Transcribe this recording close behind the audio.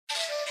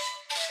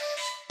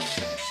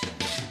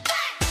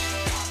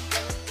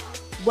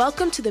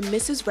Welcome to the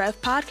Mrs. Rev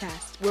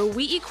podcast, where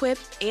we equip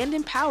and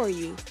empower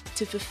you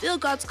to fulfill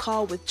God's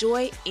call with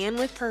joy and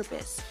with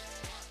purpose.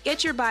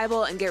 Get your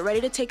Bible and get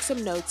ready to take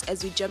some notes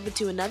as we jump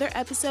into another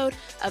episode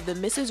of the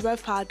Mrs.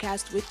 Rev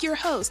podcast with your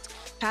host,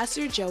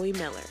 Pastor Joey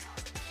Miller.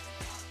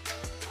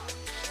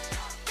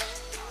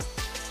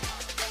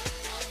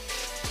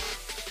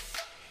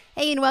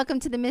 Hey, and welcome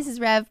to the Mrs.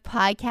 Rev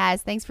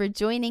podcast. Thanks for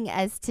joining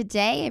us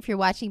today. If you're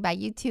watching by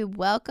YouTube,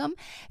 welcome.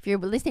 If you're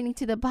listening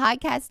to the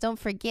podcast, don't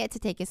forget to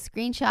take a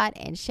screenshot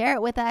and share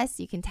it with us.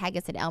 You can tag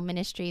us at L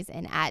Ministries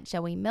and at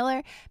Joey Miller.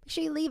 Make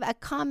sure you leave a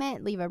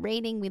comment, leave a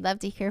rating. We'd love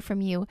to hear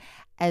from you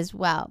as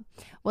well.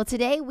 Well,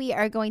 today we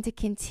are going to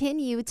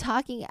continue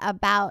talking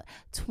about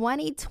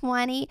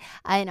 2020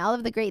 and all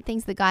of the great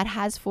things that God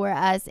has for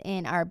us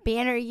in our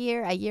banner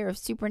year, a year of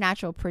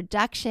supernatural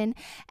production.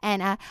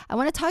 And I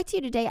want to talk to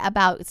you today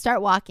about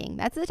Start Walking.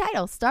 That's the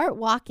title, Start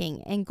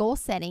Walking, and goal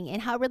setting,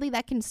 and how really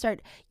that can start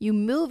you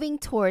moving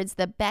towards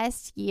the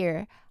best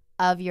year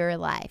of your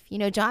life. You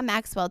know, John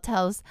Maxwell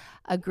tells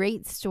a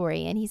great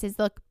story, and he says,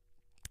 look,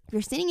 if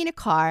you're sitting in a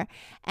car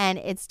and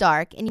it's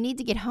dark and you need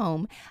to get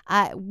home,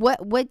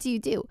 what do?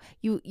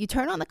 You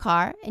turn on the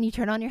car and you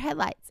turn on your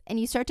headlights and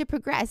you start to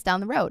progress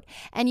down the road.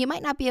 And you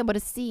might not be able to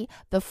see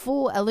the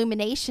full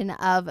illumination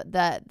of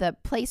the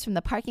place from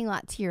the parking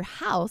lot to your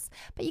house,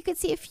 but you could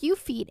see a few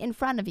feet in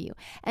front of you.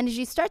 And as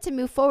you start to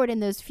move forward in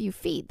those few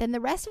feet, then the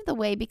rest of the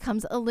way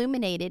becomes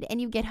illuminated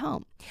and you get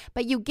home.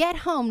 But you get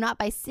home not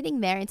by sitting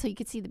there until you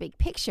can see the big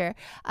picture.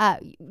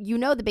 You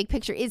know the big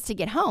picture is to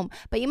get home,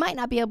 but you might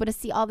not be able to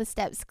see all the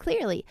steps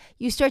clearly.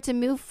 You start to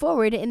move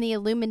forward in the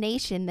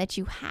illumination that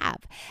you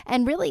have.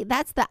 And really,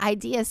 that's the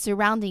idea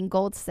surrounding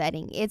goal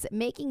setting. It's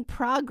making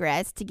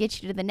progress to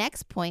get you to the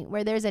next point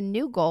where there's a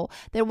new goal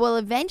that will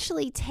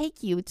eventually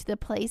take you to the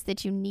place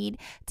that you need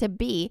to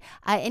be.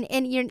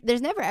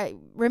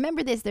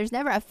 Remember this, there's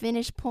never a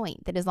finished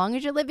point. That as long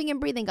as you're living and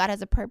breathing, God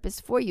has a purpose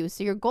for you.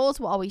 So your goals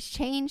will always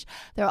change.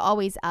 They'll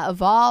always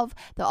evolve.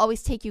 They'll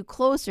always take you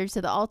closer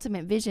to the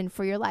ultimate vision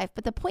for your life.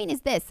 But the point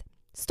is this,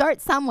 start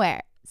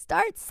somewhere.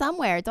 Start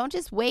somewhere. Don't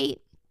just wait.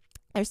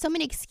 There's so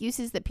many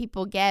excuses that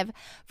people give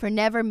for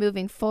never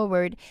moving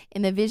forward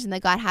in the vision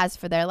that God has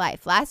for their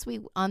life.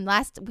 On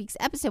last week's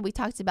episode, we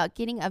talked about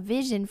getting a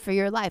vision for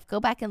your life. Go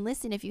back and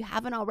listen if you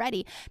haven't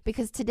already,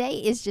 because today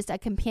is just a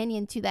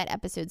companion to that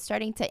episode,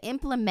 starting to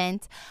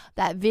implement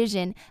that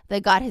vision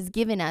that God has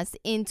given us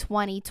in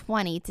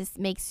 2020 to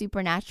make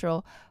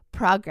supernatural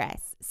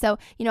progress. So,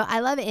 I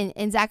love it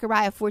in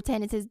Zechariah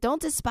 4:10, it says,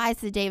 don't despise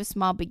the day of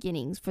small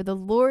beginnings, for the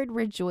Lord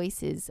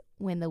rejoices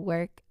when the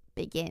work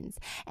begins.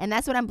 And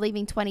that's what I'm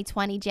believing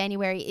 2020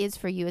 January is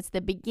for you. It's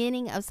the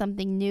beginning of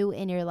something new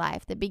in your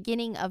life, the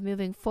beginning of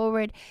moving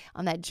forward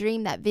on that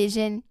dream, that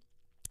vision,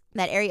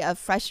 that area of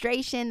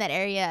frustration, that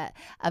area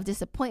of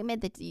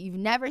disappointment that you've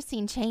never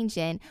seen change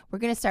in. We're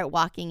going to start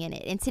walking in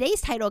it. And today's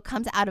title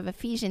comes out of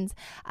Ephesians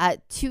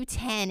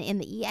 2:10 in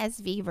the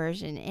ESV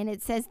version. And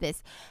it says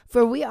this,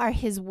 for we are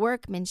his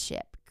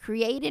workmanship,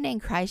 created in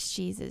Christ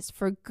Jesus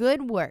for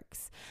good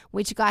works,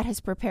 which God has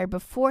prepared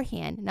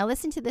beforehand. Now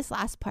listen to this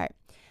last part,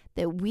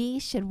 that we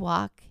should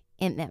walk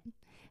in them.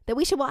 That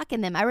we should walk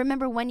in them. I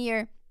remember one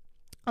year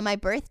on my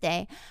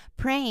birthday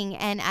praying,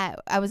 and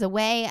I was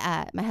away.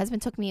 My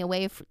husband took me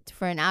away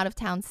for an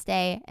out-of-town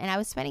stay, and I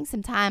was spending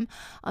some time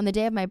on the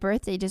day of my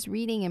birthday just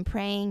reading and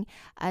praying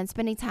and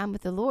spending time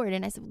with the Lord.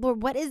 And I said,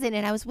 Lord, what is it?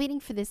 And I was waiting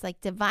for this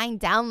divine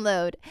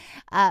download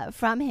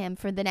from him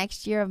for the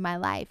next year of my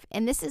life.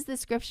 And this is the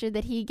scripture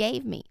that he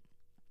gave me.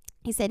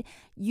 He said,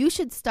 you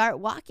should start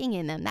walking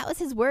in them. That was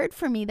his word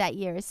for me that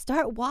year.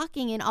 Start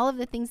walking in all of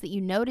the things that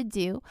you know to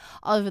do,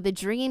 all of the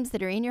dreams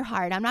that are in your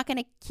heart. I'm not going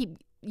to keep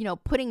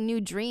putting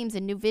new dreams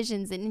and new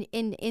visions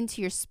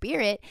into your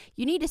spirit.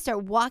 You need to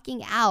start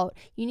walking out.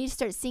 You need to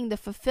start seeing the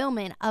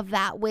fulfillment of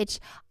that which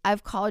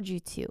I've called you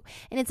to.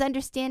 And it's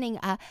understanding,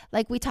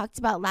 like we talked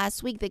about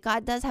last week, that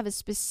God does have a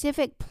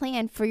specific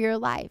plan for your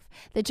life.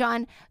 That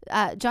John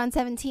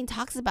 17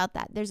 talks about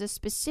that. There's a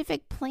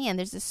specific plan.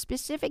 There's a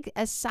specific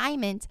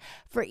assignment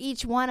for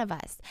each one of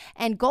us.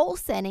 And goal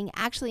setting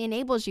actually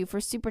enables you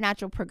for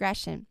supernatural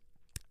progression.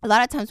 A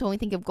lot of times when we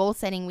think of goal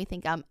setting, we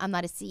think I'm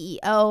not a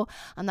CEO,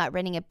 I'm not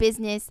running a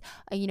business.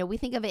 We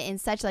think of it in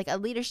such like a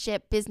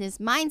leadership business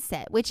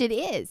mindset, which it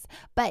is.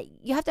 But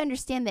you have to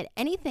understand that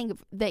anything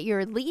that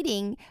you're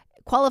leading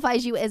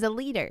qualifies you as a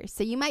leader.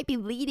 So you might be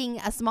leading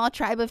a small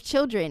tribe of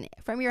children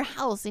from your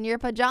house in your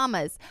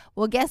pajamas.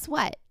 Well, guess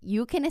what?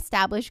 You can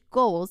establish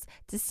goals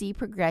to see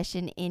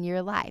progression in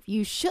your life.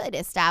 You should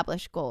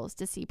establish goals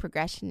to see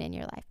progression in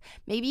your life.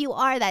 Maybe you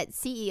are that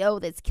CEO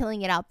that's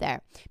killing it out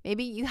there.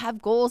 Maybe you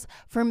have goals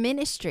for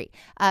ministry.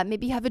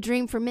 Maybe you have a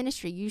dream for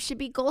ministry. You should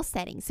be goal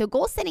setting. So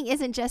goal setting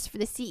isn't just for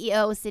the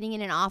CEO sitting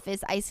in an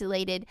office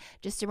isolated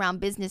just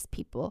around business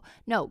people.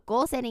 No,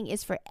 goal setting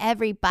is for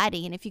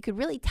everybody. And if you could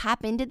really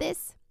tap into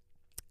this,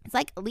 It's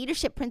like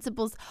leadership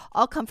principles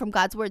all come from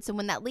God's word. So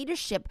when that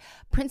leadership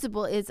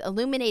principle is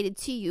illuminated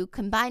to you,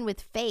 combined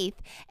with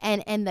faith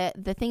and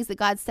the things that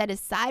God set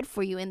aside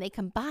for you, and they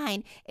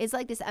combine, it's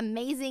like this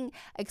amazing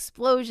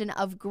explosion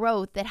of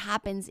growth that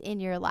happens in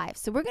your life.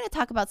 So we're going to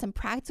talk about some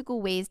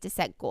practical ways to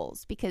set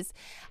goals, because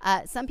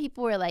some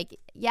people are like,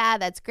 yeah,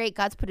 that's great.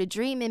 God's put a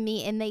dream in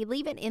me, and they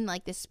leave it in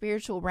like the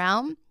spiritual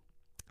realm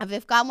of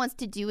if God wants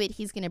to do it,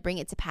 he's going to bring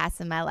it to pass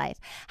in my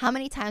life. How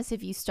many times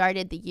have you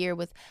started the year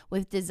with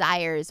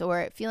desires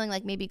or feeling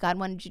like maybe God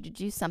wanted you to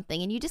do something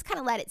and you just kind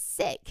of let it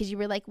sit because you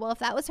were like, well, if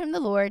that was from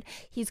the Lord,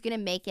 he's going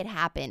to make it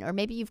happen. Or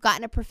maybe you've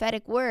gotten a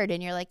prophetic word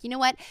and you're like, you know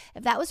what?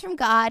 If that was from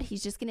God,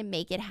 he's just going to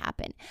make it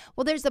happen.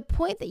 Well, there's a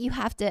point that you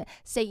have to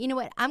say, you know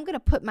what? I'm going to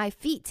put my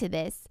feet to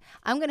this.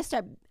 I'm going to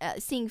start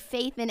seeing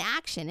faith in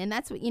action. And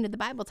that's what, the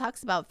Bible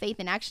talks about faith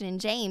in action in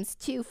James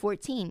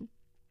 2:14.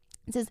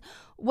 It says,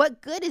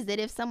 what good is it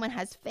if someone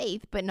has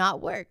faith but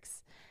not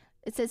works?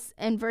 It says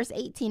in verse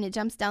 18, it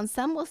jumps down.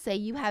 Some will say,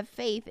 you have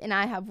faith and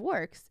I have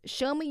works.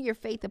 Show me your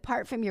faith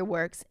apart from your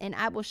works, and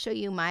I will show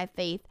you my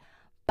faith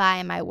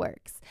by my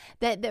works.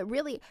 That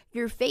really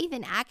your faith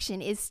in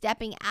action is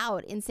stepping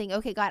out and saying,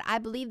 okay, God, I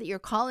believe that you're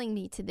calling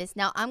me to this.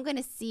 Now I'm going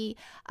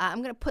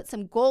to put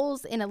some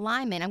goals in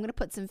alignment. I'm going to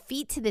put some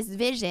feet to this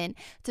vision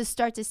to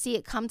start to see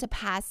it come to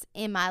pass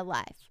in my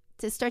life,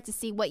 to start to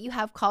see what you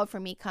have called for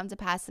me come to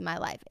pass in my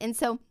life. And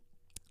so,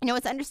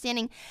 it's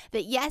understanding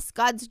that yes,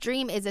 God's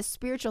dream is a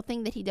spiritual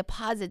thing that he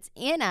deposits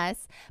in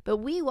us, but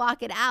we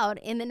walk it out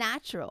in the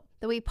natural,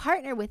 that we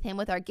partner with him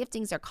with our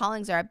giftings, our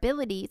callings, our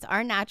abilities.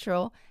 Our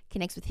natural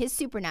connects with his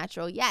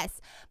supernatural,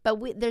 yes,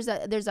 but there's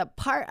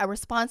a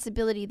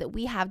responsibility that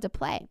we have to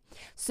play.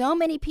 So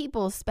many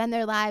people spend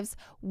their lives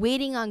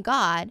waiting on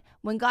God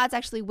when God's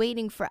actually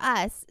waiting for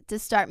us to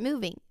start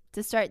moving,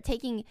 to start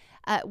taking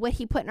what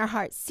he put in our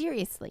hearts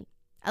seriously.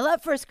 I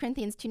love 1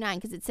 Corinthians 2:9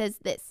 because it says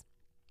this,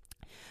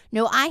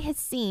 no eye has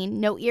seen,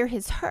 no ear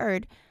has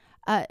heard,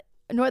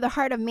 nor the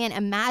heart of man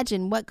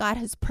imagine what God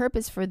has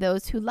purposed for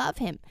those who love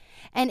him.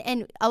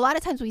 And a lot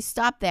of times we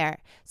stop there.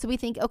 So we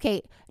think,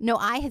 okay, no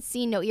eye has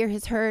seen, no ear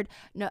has heard,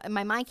 no,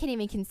 my mind can't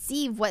even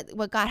conceive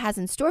what God has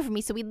in store for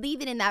me. So we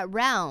leave it in that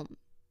realm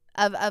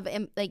of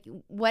like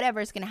whatever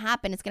is going to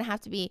happen, it's going to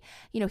have to be,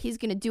 he's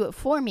going to do it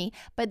for me.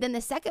 But then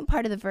the second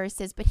part of the verse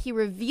says, but he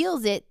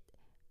reveals it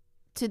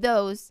to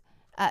those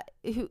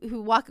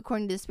who walk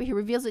according to the Spirit. He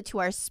reveals it to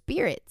our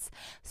spirits.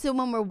 So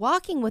when we're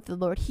walking with the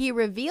Lord, he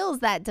reveals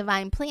that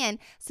divine plan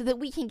so that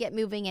we can get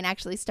moving and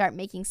actually start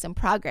making some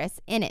progress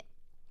in it.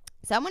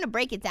 So I'm going to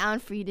break it down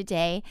for you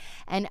today.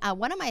 And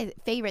one of my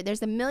favorite,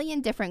 there's a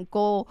million different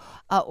goal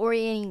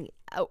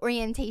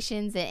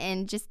orientations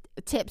and just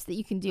tips that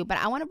you can do, but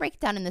I want to break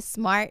it down in the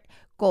SMART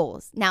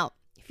goals. Now,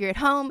 if you're at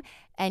home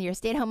and you're a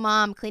stay-at-home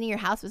mom, cleaning your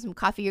house with some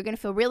coffee, you're going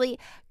to feel really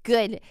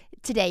good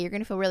today. You're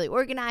going to feel really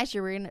organized.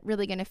 You're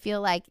really going to feel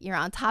like you're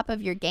on top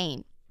of your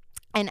game.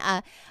 And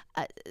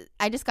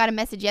I just got a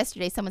message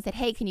yesterday. Someone said,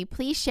 hey, can you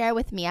please share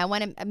with me? I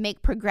want to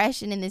make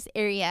progression in this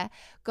area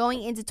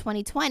going into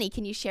 2020.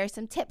 Can you share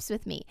some tips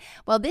with me?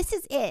 Well, this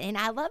is it. And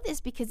I love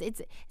this because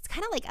it's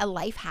kind of like a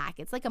life hack.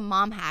 It's like a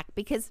mom hack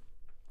because,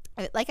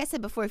 like I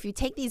said before, if you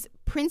take these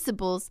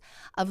principles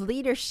of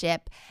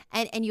leadership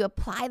and you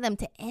apply them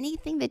to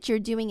anything that you're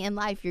doing in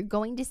life, you're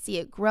going to see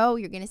it grow.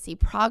 You're going to see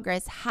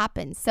progress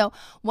happen. So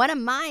one of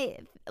my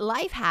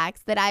life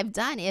hacks that I've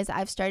done is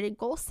I've started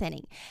goal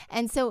setting.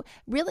 And so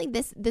really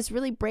this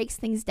really breaks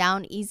things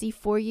down easy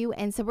for you.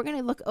 And so we're going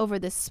to look over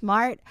the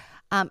SMART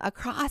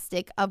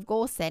acrostic of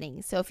goal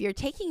setting. So if you're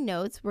taking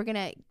notes, we're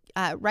going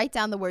to write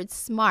down the word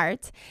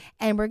SMART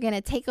and we're going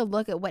to take a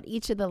look at what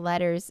each of the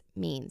letters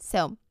means.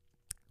 So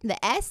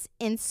the S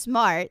in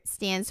SMART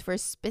stands for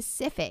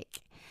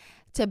specific,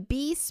 to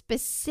be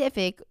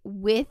specific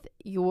with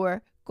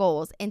your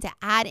goals and to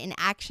add an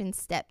action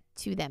step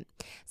to them.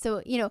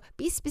 So,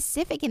 be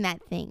specific in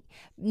that thing.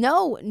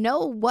 Know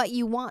what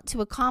you want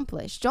to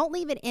accomplish. Don't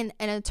leave it in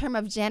a term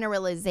of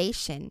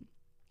generalization.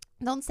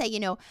 Don't say,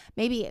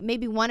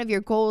 maybe one of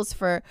your goals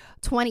for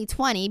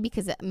 2020,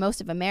 because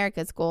most of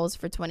America's goals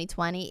for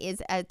 2020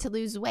 is to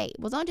lose weight.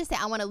 Well, don't just say,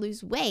 I want to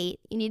lose weight.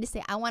 You need to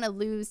say, I want to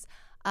lose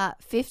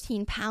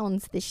 15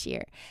 pounds this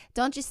year.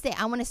 Don't just say,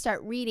 I want to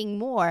start reading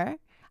more.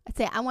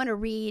 Say, I want to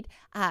read,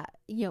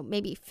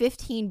 maybe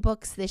 15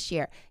 books this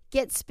year.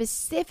 Get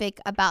specific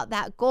about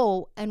that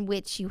goal in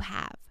which you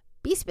have.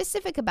 Be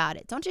specific about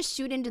it. Don't just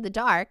shoot into the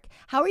dark.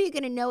 How are you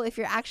going to know if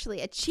you're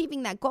actually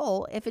achieving that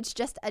goal if it's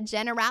just a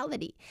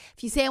generality?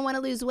 If you say, I want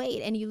to lose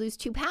weight and you lose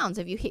 2 pounds,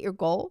 have you hit your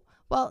goal?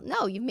 Well,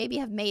 no, you maybe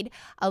have made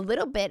a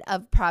little bit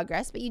of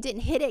progress, but you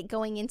didn't hit it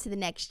going into the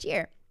next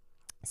year.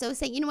 So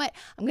say,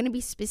 I'm going to be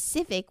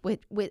specific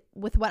with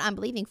what I'm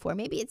believing for.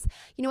 Maybe it's,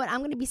 I'm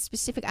going to be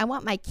specific. I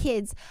want my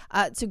kids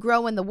to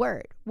grow in the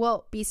word.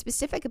 Well, be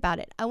specific about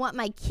it. I want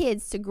my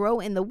kids to grow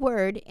in the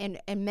word and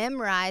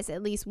memorize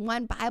at least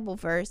one Bible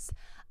verse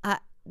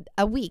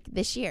a week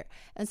this year.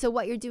 And so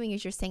what you're doing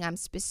is you're saying, I'm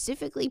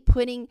specifically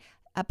putting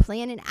a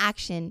plan in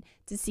action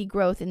to see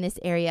growth in this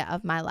area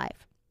of my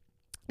life.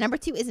 Number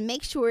 2 is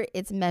make sure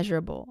it's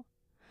measurable.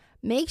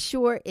 Make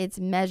sure it's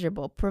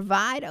measurable.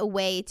 Provide a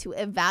way to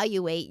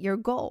evaluate your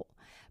goal.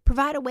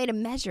 Provide a way to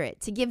measure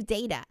it, to give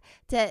data,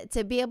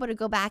 to be able to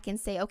go back and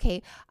say,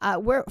 okay,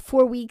 we're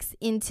 4 weeks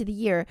into the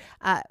year.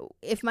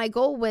 If my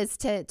goal was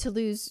to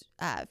lose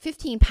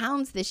 15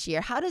 pounds this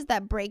year, how does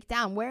that break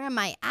down? Where am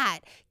I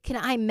at? Can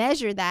I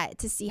measure that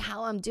to see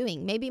how I'm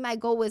doing? Maybe my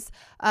goal was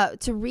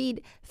to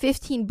read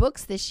 15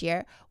 books this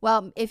year.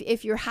 Well,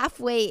 if you're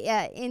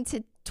halfway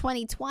into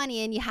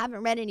 2020 and you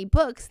haven't read any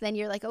books, then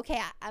you're like,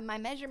 okay, my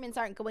measurements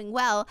aren't going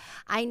well.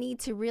 I need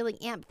to really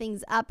amp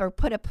things up or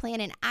put a plan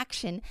in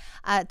action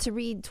to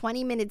read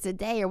 20 minutes a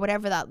day or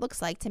whatever that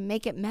looks like, to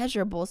make it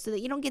measurable so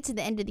that you don't get to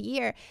the end of the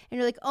year and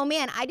you're like, oh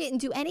man, I didn't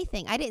do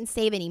anything. I didn't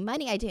save any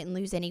money. I didn't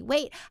lose any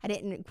weight. I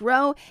didn't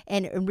grow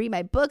and read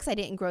my books. I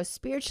didn't grow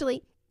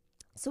spiritually.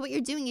 So what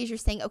you're doing is you're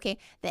saying, okay,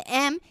 the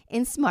M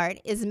in SMART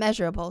is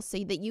measurable so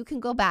that you can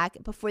go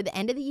back before the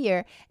end of the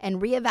year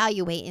and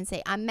reevaluate and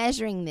say, I'm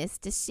measuring this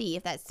to see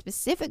if that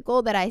specific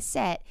goal that I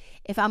set,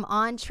 if I'm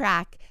on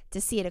track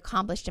to see it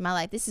accomplished in my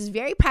life. This is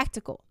very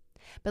practical.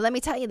 But let me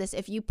tell you this,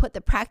 if you put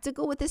the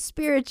practical with the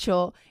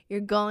spiritual,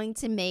 you're going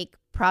to make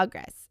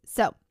progress.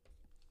 So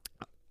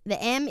the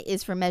M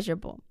is for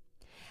measurable.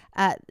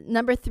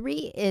 Number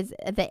 3 is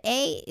the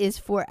A is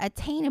for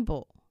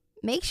attainable.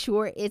 Make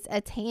sure it's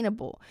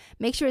attainable.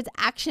 Make sure it's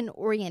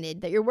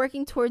action-oriented, that you're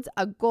working towards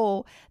a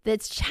goal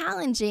that's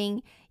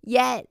challenging,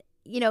 yet,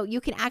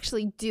 you can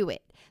actually do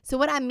it. So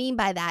what I mean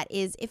by that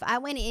is if I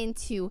went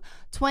into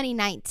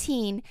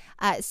 2019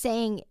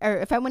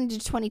 if I went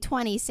into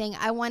 2020 saying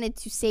I wanted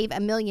to save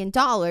 $1 million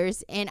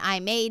and I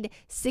made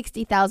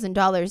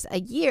 $60,000 a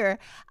year,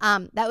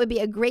 that would be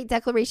a great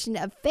declaration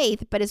of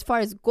faith. But as far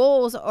as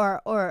goals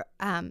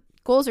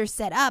goals are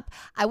set up,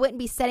 I wouldn't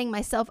be setting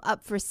myself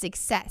up for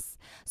success.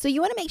 So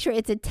you want to make sure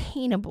it's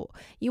attainable.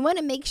 You want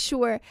to make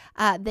sure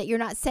that you're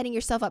not setting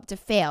yourself up to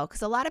fail,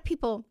 because a lot of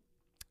people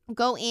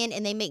go in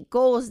and they make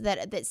goals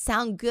that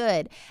sound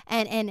good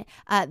and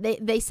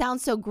they sound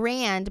so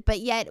grand, but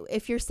yet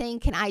if you're saying,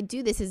 can I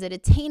do this? Is it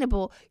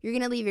attainable? You're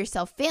going to leave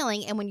yourself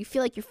failing. And when you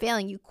feel like you're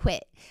failing, you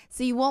quit.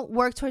 So you won't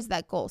work towards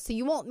that goal. So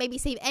you won't maybe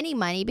save any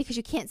money because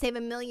you can't save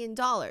 $1 million.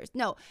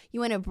 No,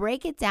 you want to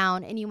break it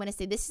down and you want to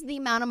say, this is the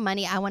amount of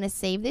money I want to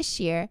save this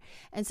year.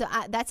 And so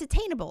that's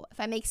attainable. If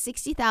I make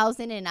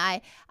 $60,000 and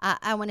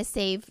I want to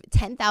save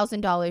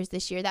 $10,000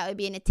 this year, that would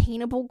be an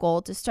attainable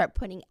goal to start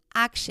putting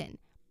action.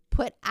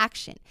 Put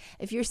action.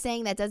 If you're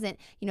saying that doesn't,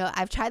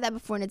 I've tried that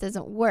before and it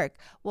doesn't work.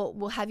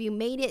 Well, have you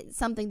made it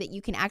something that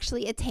you can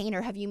actually attain,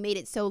 or have you made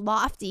it so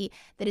lofty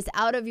that it's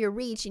out of your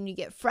reach and you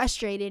get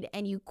frustrated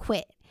and you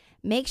quit?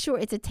 Make sure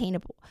it's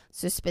attainable.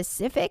 So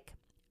specific,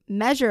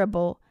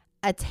 measurable,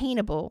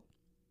 attainable.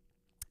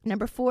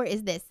 Number 4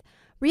 is this: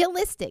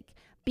 realistic.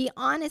 Be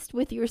honest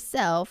with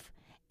yourself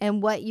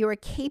and what you're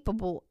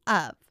capable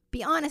of.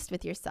 Be honest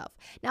with yourself.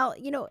 Now,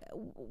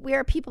 we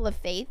are people of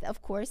faith,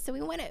 of course. So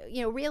we want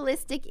to,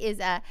 realistic is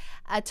a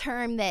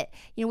term that,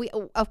 we,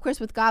 of course,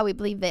 with God, we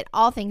believe that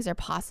all things are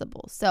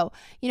possible. So,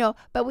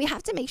 but we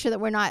have to make sure that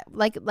we're not,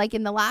 like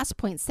in the last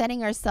point,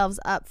 setting ourselves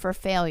up for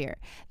failure.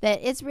 That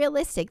it's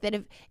realistic, that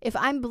if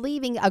I'm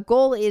believing a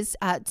goal is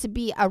to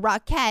be a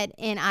rockette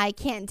and I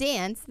can't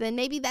dance, then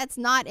maybe that's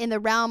not in the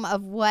realm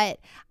of what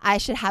I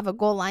should have a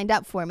goal lined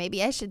up for.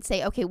 Maybe I should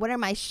say, okay, what are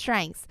my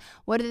strengths?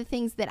 What are the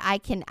things that I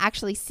can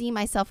actually see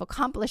myself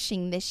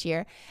accomplishing this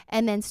year,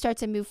 and then start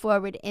to move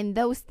forward in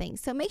those things.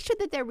 So make sure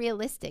that they're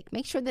realistic.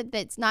 Make sure that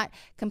it's not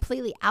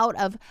completely out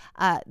of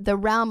the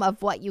realm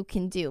of what you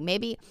can do.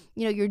 Maybe,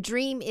 your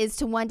dream is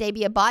to one day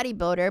be a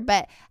bodybuilder,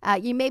 but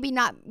you maybe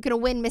not going to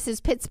win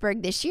Mrs.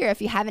 Pittsburgh this year if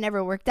you haven't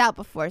ever worked out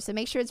before. So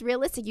make sure it's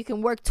realistic. You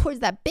can work towards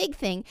that big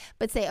thing,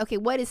 but say, okay,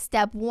 what is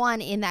step 1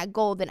 in that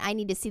goal that I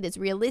need to see that's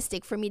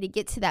realistic for me to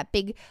get to that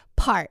big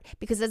part?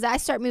 Because as I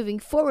start moving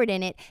forward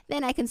in it,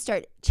 then I can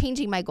start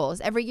changing my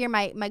goals. Every year,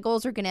 my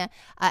goals are going to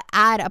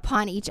add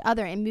upon each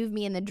other and move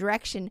me in the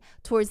direction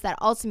towards that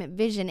ultimate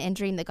vision and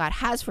dream that God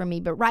has for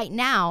me. But right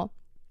now,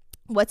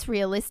 what's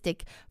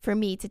realistic for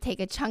me to take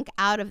a chunk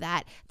out of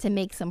that to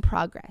make some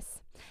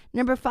progress?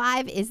 Number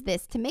 5 is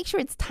this: to make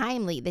sure it's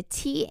timely. The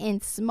T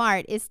in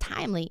SMART is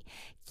timely.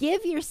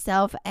 Give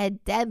yourself a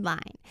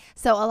deadline.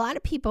 So a lot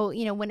of people,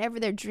 whenever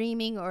they're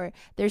dreaming or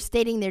they're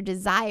stating their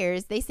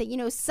desires, they say,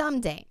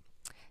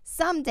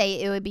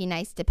 someday it would be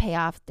nice to pay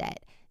off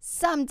debt.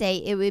 Someday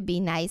it would be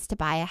nice to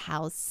buy a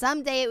house.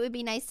 Someday it would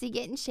be nice to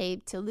get in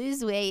shape, to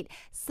lose weight.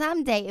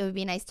 Someday it would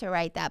be nice to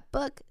write that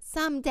book.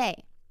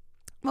 Someday.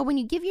 Well, when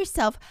you give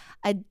yourself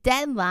a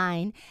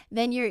deadline,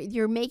 then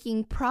you're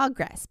making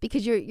progress,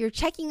 because you're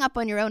checking up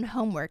on your own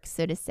homework,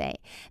 so to say.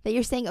 That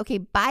you're saying, okay,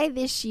 by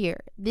this year,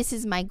 this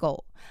is my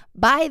goal.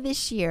 By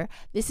this year,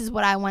 this is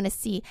what I want to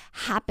see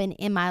happen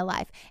in my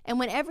life. And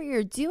whenever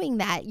you're doing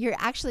that, you're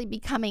actually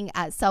becoming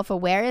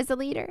self-aware as a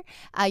leader.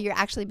 You're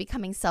actually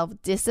becoming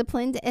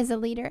self-disciplined as a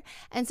leader.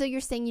 And so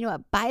you're saying,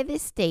 by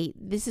this date,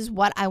 this is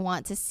what I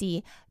want to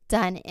see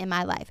done in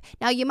my life.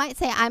 Now you might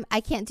say,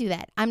 I can't do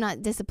that. I'm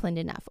not disciplined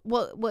enough.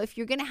 Well, if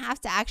you're going to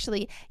have to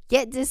actually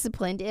get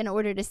disciplined in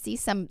order to see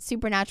some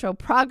supernatural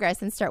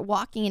progress and start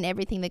walking in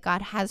everything that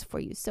God has for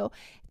you. So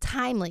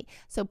timely.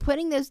 So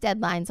putting those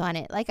deadlines on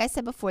it, like I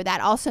said before,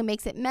 that also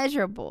makes it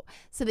measurable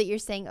so that you're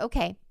saying,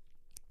 okay,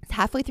 it's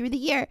halfway through the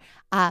year.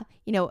 I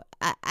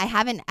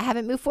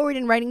haven't moved forward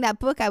in writing that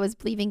book I was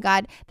believing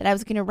God that I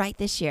was going to write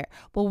this year.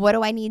 Well, what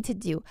do I need to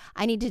do?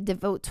 I need to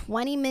devote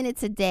 20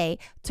 minutes a day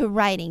to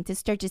writing to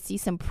start to see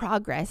some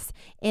progress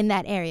in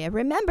that area.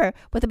 Remember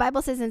what the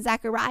Bible says in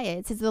Zechariah.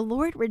 It says, the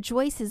Lord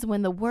rejoices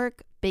when the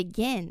work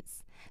begins.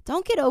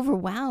 Don't get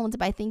overwhelmed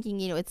by thinking,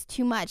 it's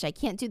too much. I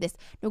can't do this.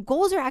 No,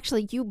 goals are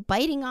actually you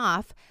biting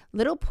off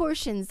little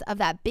portions of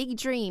that big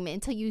dream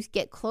until you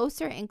get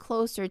closer and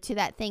closer to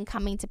that thing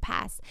coming to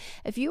pass.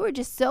 If you were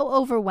just so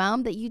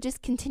overwhelmed that you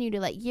just continue to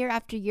let year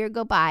after year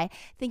go by,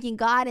 thinking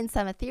God in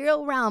some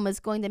ethereal realm is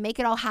going to make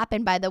it all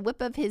happen by the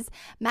whip of his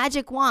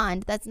magic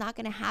wand, that's not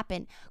going to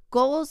happen.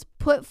 Goals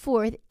put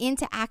forth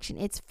into action.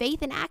 It's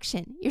faith in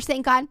action. You're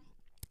saying, God,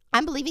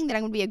 I'm believing that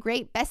I'm going to be a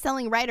great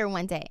best-selling writer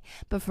one day.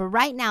 But for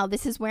right now,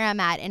 this is where I'm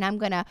at. And I'm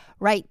going to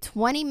write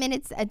 20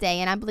 minutes a day.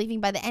 And I'm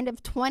believing by the end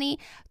of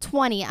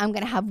 2020, I'm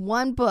going to have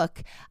one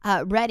book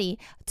ready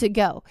to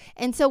go.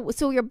 And so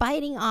you're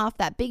biting off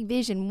that big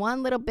vision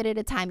one little bit at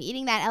a time,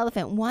 eating that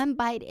elephant one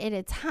bite at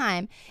a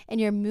time, and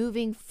you're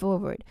moving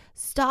forward.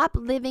 Stop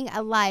living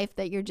a life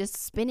that you're just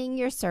spinning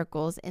your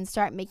circles and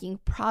start making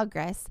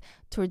progress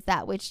towards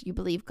that which you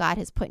believe God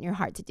has put in your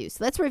heart to do.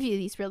 So let's review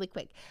these really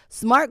quick.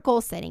 Smart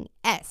goal setting.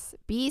 S,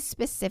 be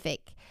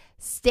specific.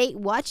 State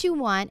what you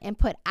want and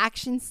put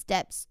action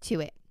steps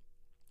to it.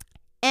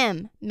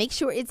 M, make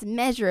sure it's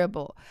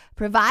measurable.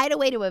 Provide a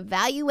way to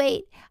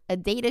evaluate, a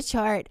data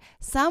chart,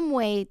 some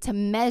way to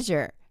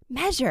measure.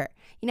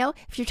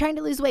 If you're trying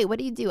to lose weight, what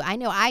do? I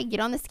know I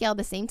get on the scale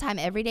the same time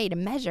every day to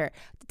measure.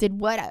 Did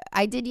what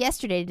I did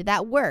yesterday, did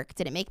that work?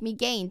 Did it make me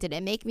gain? Did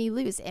it make me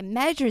lose? It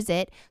measures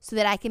it so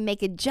that I can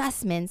make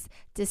adjustments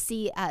to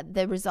see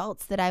the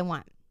results that I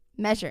want.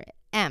 Measure it.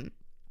 M.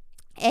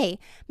 A,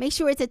 make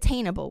sure it's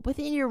attainable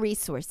within your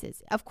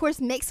resources. Of course,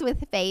 mixed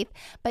with faith,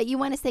 but you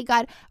want to say,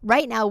 God,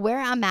 right now where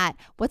I'm at,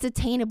 what's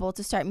attainable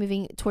to start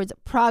moving towards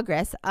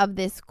progress of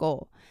this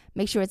goal.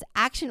 Make sure it's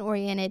action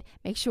oriented.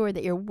 Make sure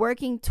that you're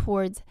working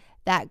towards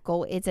that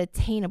goal. It's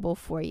attainable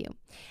for you.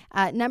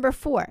 Number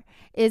 4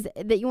 is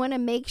that you want to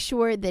make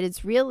sure that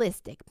it's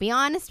realistic. Be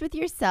honest with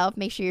yourself.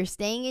 Make sure you're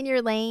staying in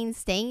your lane,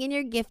 staying in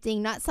your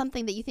gifting, not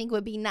something that you think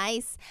would be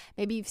nice.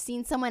 Maybe you've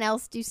seen someone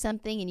else do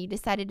something and you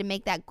decided to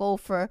make that goal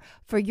for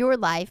your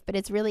life, but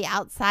it's really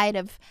outside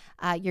of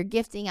your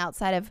gifting,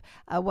 outside of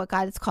what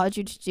God has called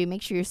you to do.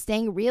 Make sure you're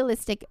staying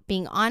realistic,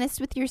 being honest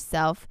with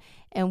yourself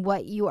and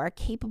what you are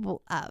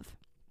capable of.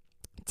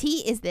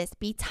 T is this,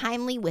 be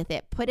timely with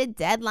it. Put a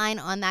deadline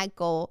on that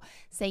goal.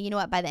 Say, you know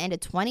what, by the end of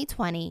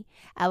 2020,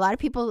 a lot of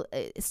people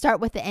start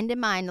with the end in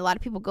mind. A lot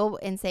of people go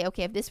and say,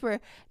 okay, if this were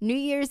New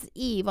Year's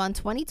Eve on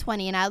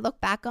 2020 and I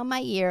look back on my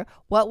year,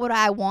 what would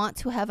I want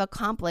to have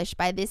accomplished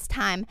by this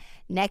time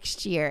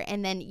next year?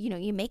 And then,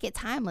 you make it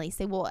timely.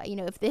 Say, well,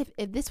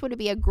 if this would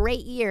be a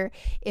great year,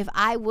 if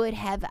I would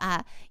have,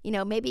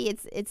 maybe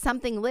it's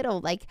something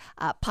little like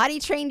potty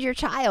trained your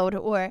child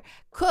or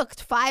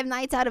cooked 5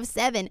 nights out of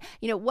 7.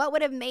 What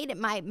would have made it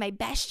my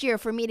best year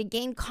for me to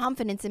gain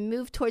confidence and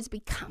move towards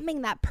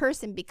becoming that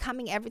person,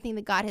 becoming everything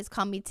that God has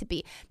called me to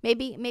be.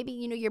 Maybe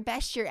your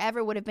best year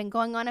ever would have been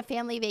going on a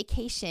family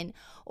vacation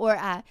or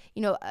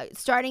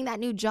starting that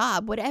new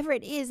job, whatever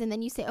it is. And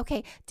then you say,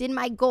 okay, did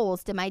my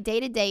goals, did my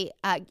day-to-day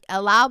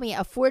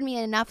afford me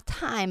enough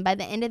time by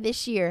the end of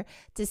this year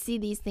to see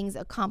these things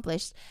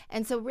accomplished?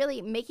 And so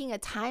really making a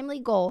timely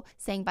goal,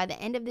 saying by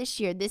the end of this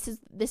year, this is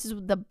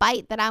the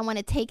bite that I want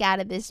to take out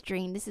of this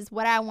dream. This is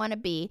what I want to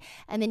be.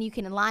 And then you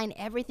can line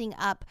everything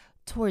up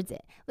towards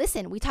it.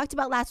 Listen, we talked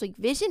about last week,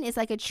 vision is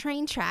like a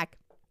train track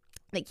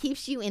that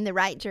keeps you in the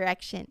right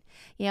direction.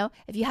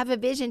 If you have a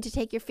vision to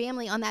take your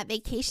family on that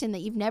vacation that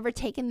you've never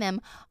taken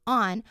them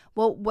on,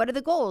 well, what are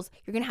the goals?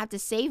 You're going to have to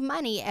save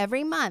money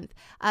every month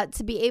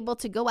to be able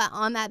to go out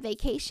on that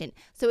vacation.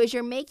 So as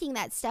you're making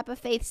that step of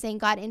faith, saying,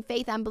 God, in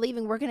faith, I'm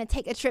believing we're going to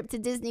take a trip to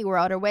Disney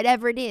World or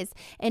whatever it is.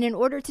 And in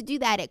order to do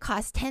that, it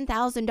costs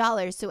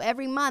 $10,000. So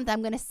every month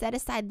I'm going to set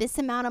aside this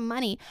amount of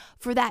money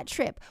for that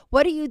trip.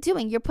 What are you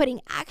doing? You're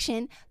putting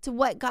action to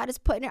what God has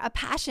put in a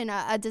passion,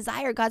 a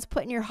desire God's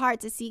put in your heart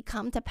to see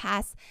come to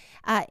pass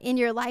in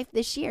your life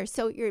this year.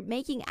 So you're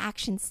making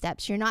action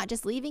steps. You're not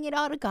just leaving it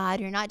all to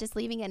God. You're not just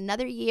leaving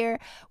another year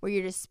where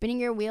you're just spinning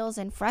your wheels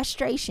in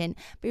frustration,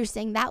 but you're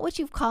saying that which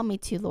you've called me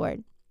to,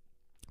 Lord.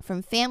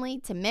 From family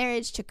to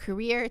marriage to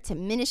career to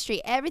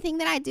ministry, everything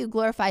that I do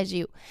glorifies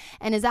you.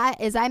 And as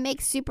I make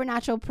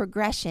supernatural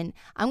progression,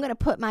 I'm going to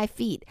put my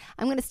feet.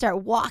 I'm going to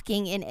start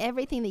walking in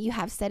everything that you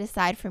have set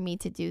aside for me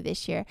to do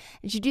this year.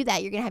 As you do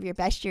that, you're going to have your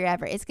best year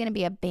ever. It's going to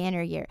be a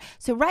banner year.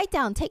 So write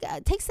down, take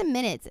some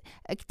minutes,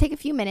 take a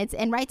few minutes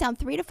and write down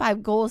 3 to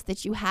 5 goals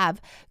that you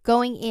have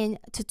going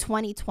into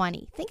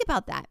 2020. Think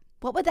about that.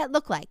 What would that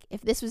look like?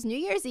 If this was New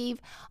Year's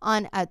Eve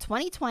on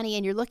 2020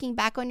 and you're looking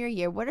back on your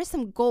year, what are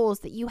some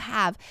goals that you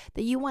have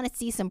that you want to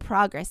see some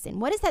progress in?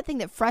 What is that thing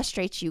that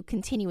frustrates you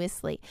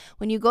continuously?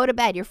 When you go to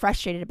bed, you're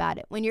frustrated about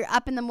it. When you're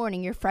up in the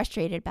morning, you're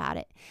frustrated about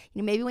it.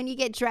 Maybe when you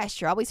get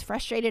dressed, you're always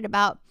frustrated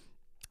about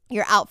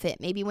your outfit.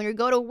 Maybe when you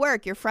go to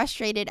work, you're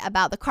frustrated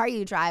about the car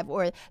you drive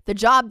or the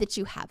job that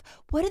you have.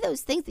 What are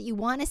those things that you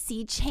want to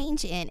see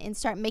change in, and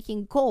start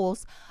making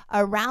goals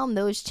around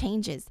those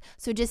changes?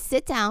 So just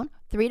sit down,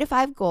 3 to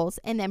 5 goals,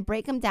 and then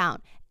break them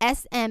down,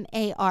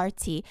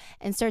 SMART,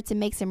 and start to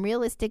make some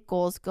realistic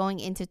goals going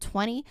into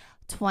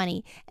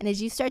 2020. And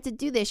as you start to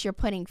do this, you're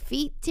putting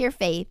feet to your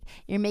faith.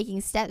 You're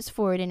making steps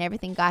forward in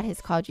everything God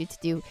has called you to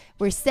do.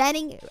 We're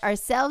setting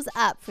ourselves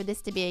up for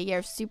this to be a year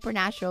of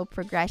supernatural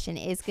progression.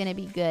 It's going to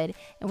be good,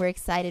 and we're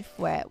excited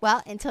for it.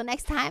 Well, until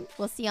next time,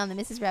 we'll see you on the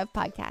Mrs. Rev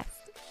podcast.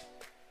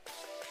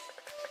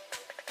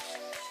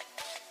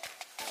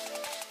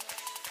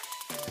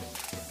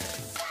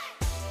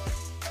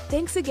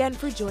 Thanks again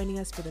for joining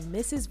us for the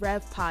Mrs.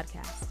 Rev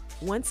podcast.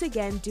 Once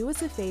again, do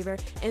us a favor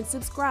and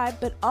subscribe,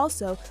 but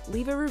also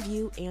leave a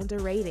review and a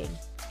rating.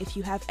 If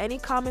you have any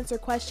comments or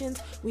questions,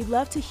 we'd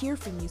love to hear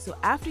from you. So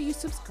after you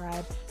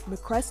subscribe,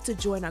 request to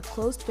join our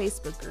closed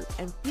Facebook group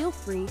and feel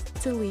free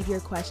to leave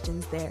your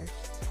questions there.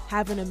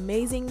 Have an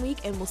amazing week,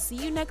 and we'll see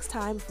you next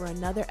time for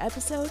another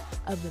episode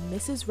of the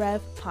Mrs.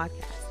 Rev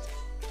podcast.